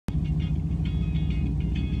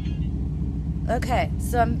Okay,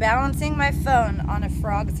 so I'm balancing my phone on a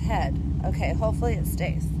frog's head. Okay, hopefully it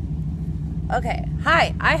stays. Okay,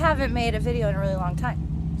 hi. I haven't made a video in a really long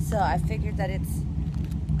time, so I figured that it's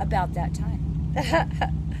about that time.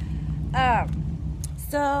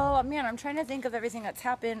 So, man, I'm trying to think of everything that's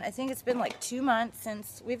happened. I think it's been like 2 months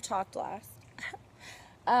since we've talked last.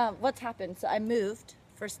 What's happened? So I moved,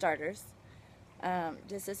 for starters.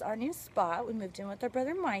 This is our new spot. We moved in with our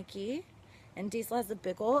brother Mikey, and Diesel has a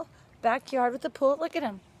big old backyard with a pool. Look at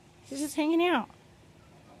him. He's just hanging out.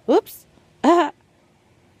 Whoops.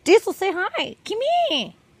 Diesel, say hi. Come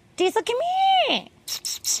here. Diesel, come here.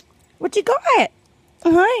 What you got?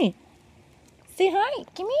 Hi. Say hi.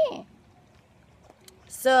 Come here.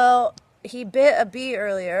 So, he bit a bee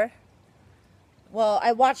earlier. Well,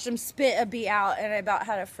 I watched him spit a bee out, and I about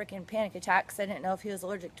had a freaking panic attack because I didn't know if he was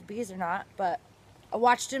allergic to bees or not. But I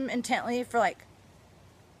watched him intently for like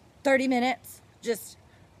 30 minutes. Just,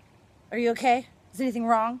 are you okay? Is anything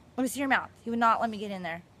wrong? Let me see your mouth. He would not let me get in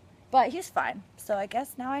there. But he's fine. So I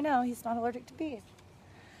guess now I know he's not allergic to bees.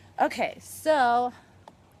 Okay, so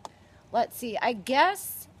let's see. I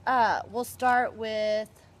guess we'll start with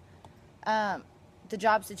the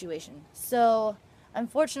job situation. So,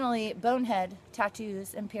 unfortunately, Bonehead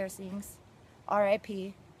Tattoos and Piercings,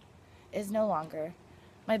 RIP, is no longer.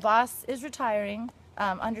 My boss is retiring,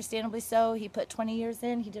 understandably so. He put 20 years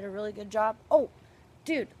in. He did a really good job. Oh,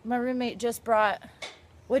 dude, my roommate just brought,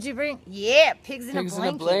 what'd you bring? Yeah, pigs in a blanket. Pigs in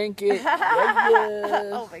a blanket.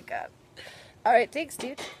 Yeah. Oh my God. All right, thanks,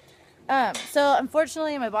 dude. So,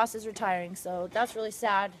 unfortunately, my boss is retiring, so that's really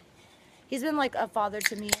sad. He's been like a father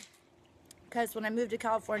to me. Because when I moved to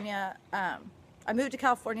California,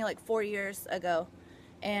 like 4 years ago,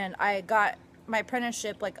 and I got my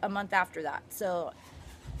apprenticeship like a month after that. So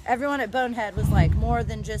everyone at Bonehead was like more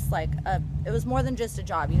than just like it was more than just a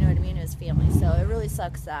job, you know what I mean? It was family. So it really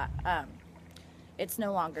sucks that it's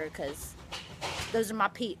no longer, because those are my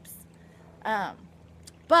peeps.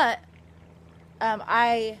 But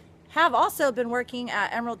I have also been working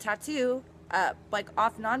at Emerald Tattoo, like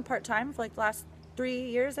off and on part-time for like the last 3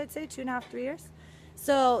 years, I'd say 2.5, 3 years.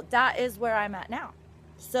 So that is where I'm at now.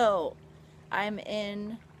 So I'm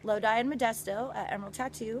in Lodi and Modesto at Emerald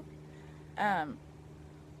Tattoo.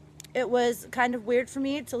 It was kind of weird for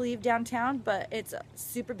me to leave downtown, but it's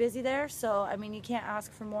super busy there. So, I mean, you can't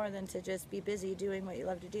ask for more than to just be busy doing what you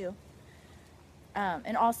love to do.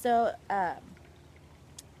 And also,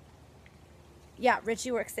 yeah,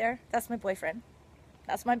 Richie works there. That's my boyfriend.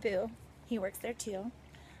 That's my boo. He works there too.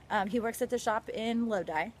 He works at the shop in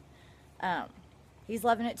Lodi. He's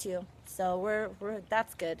loving it too. So we're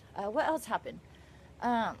that's good. What else happened?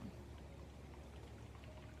 Yeah,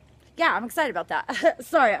 I'm excited about that.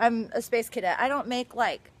 Sorry, I'm a space cadet. I don't make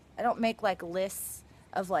like lists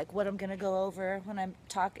of like what I'm gonna go over when I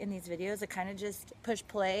talk in these videos. I kind of just push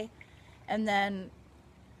play, and then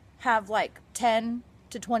have like 10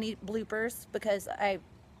 to 20 bloopers, because I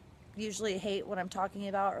usually hate what I'm talking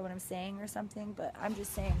about or what I'm saying or something, but I'm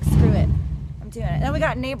just saying, screw it. I'm doing it. And then we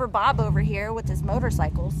got neighbor Bob over here with his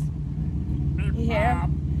motorcycles. You hear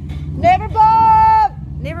him? Neighbor Bob!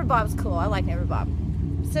 Neighbor Bob's cool. I like neighbor Bob.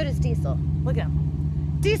 So does Diesel. Look at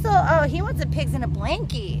him. Diesel, oh, he wants a pigs in a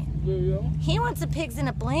blankie. Yeah. He wants a pigs in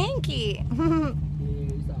a blankie.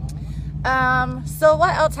 So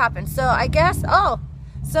what else happened? So I guess,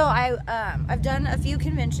 so I've done a few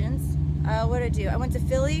conventions. What did I do? I went to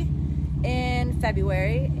Philly in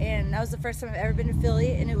February, and that was the first time I've ever been to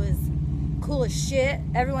Philly, and it was cool as shit.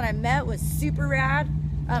 Everyone I met was super rad.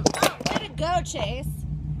 Way to go, Chase.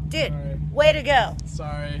 Dude, Sorry. Way to go.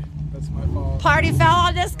 Sorry, that's my fault. Party foul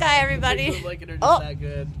on this guy, everybody. The blanket are just that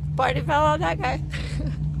good. Party foul on that guy.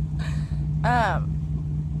 Wow.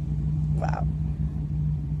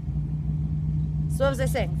 So what was I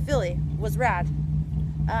saying? Philly was rad.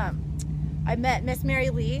 I met Miss Mary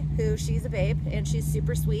Lee, who she's a babe, and she's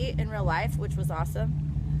super sweet in real life, which was awesome.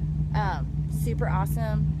 Super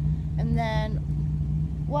awesome. And then,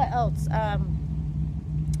 what else?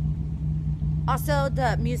 Also,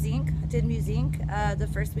 the Muse Inc. I did Muse Inc. The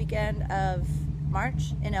first weekend of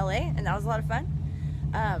March in LA, and that was a lot of fun.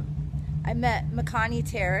 I met Makani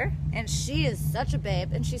Terror, and she is such a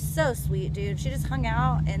babe, and she's so sweet, dude. She just hung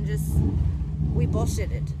out and we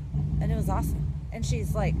bullshitted, and it was awesome. And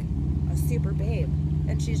she's like a super babe,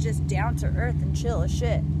 and she's just down to earth and chill as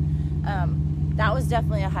shit. That was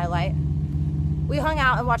definitely a highlight. We hung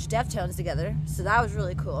out and watched Deftones together, so that was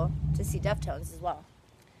really cool to see Deftones as well.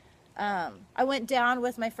 I went down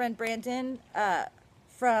with my friend Brandon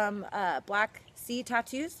from Black Sea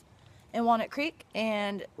Tattoos in Walnut Creek,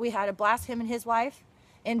 and we had a blast, him and his wife,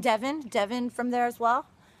 and Devin from there as well,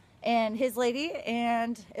 and his lady,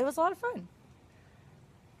 and it was a lot of fun.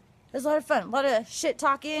 It was a lot of fun. A lot of shit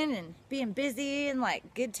talking and being busy and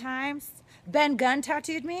like good times. Ben Gunn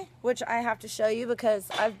tattooed me, which I have to show you because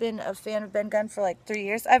I've been a fan of Ben Gunn for like 3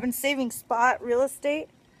 years. I've been saving spot real estate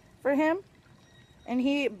for him, and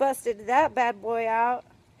he busted that bad boy out.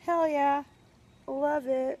 Hell yeah. Love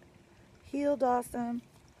it. Healed awesome.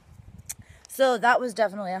 So that was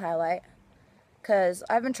definitely a highlight because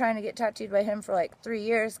I've been trying to get tattooed by him for like 3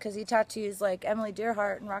 years because he tattoos like Emily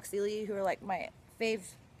Dearhart and Roxy Lee, who are like my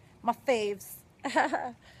faves.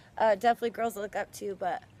 Definitely girls to look up to,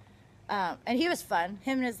 but and he was fun.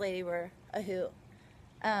 Him and his lady were a hoot.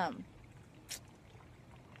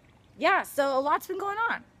 Yeah, so a lot's been going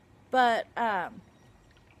on, but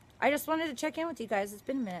I just wanted to check in with you guys. It's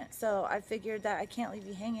been a minute, so I figured that I can't leave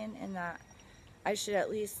you hanging and that I should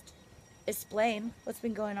at least explain what's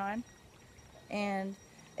been going on. And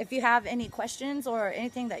if you have any questions or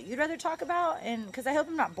anything that you'd rather talk about, and because I hope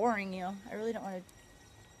I'm not boring you, I really don't want to.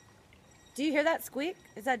 Do you hear that squeak?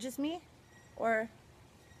 Is that just me? Or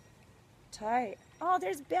tight? Oh,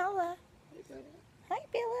 there's Bella. Hey, Bella. Hi,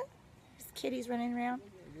 Bella. There's kitties running around.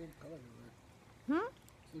 Hmm?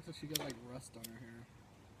 Looks like she got like rust on her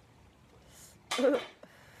hair.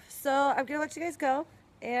 So I'm gonna let you guys go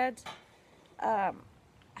and have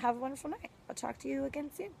a wonderful night. I'll talk to you again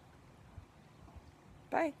soon.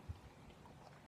 Bye.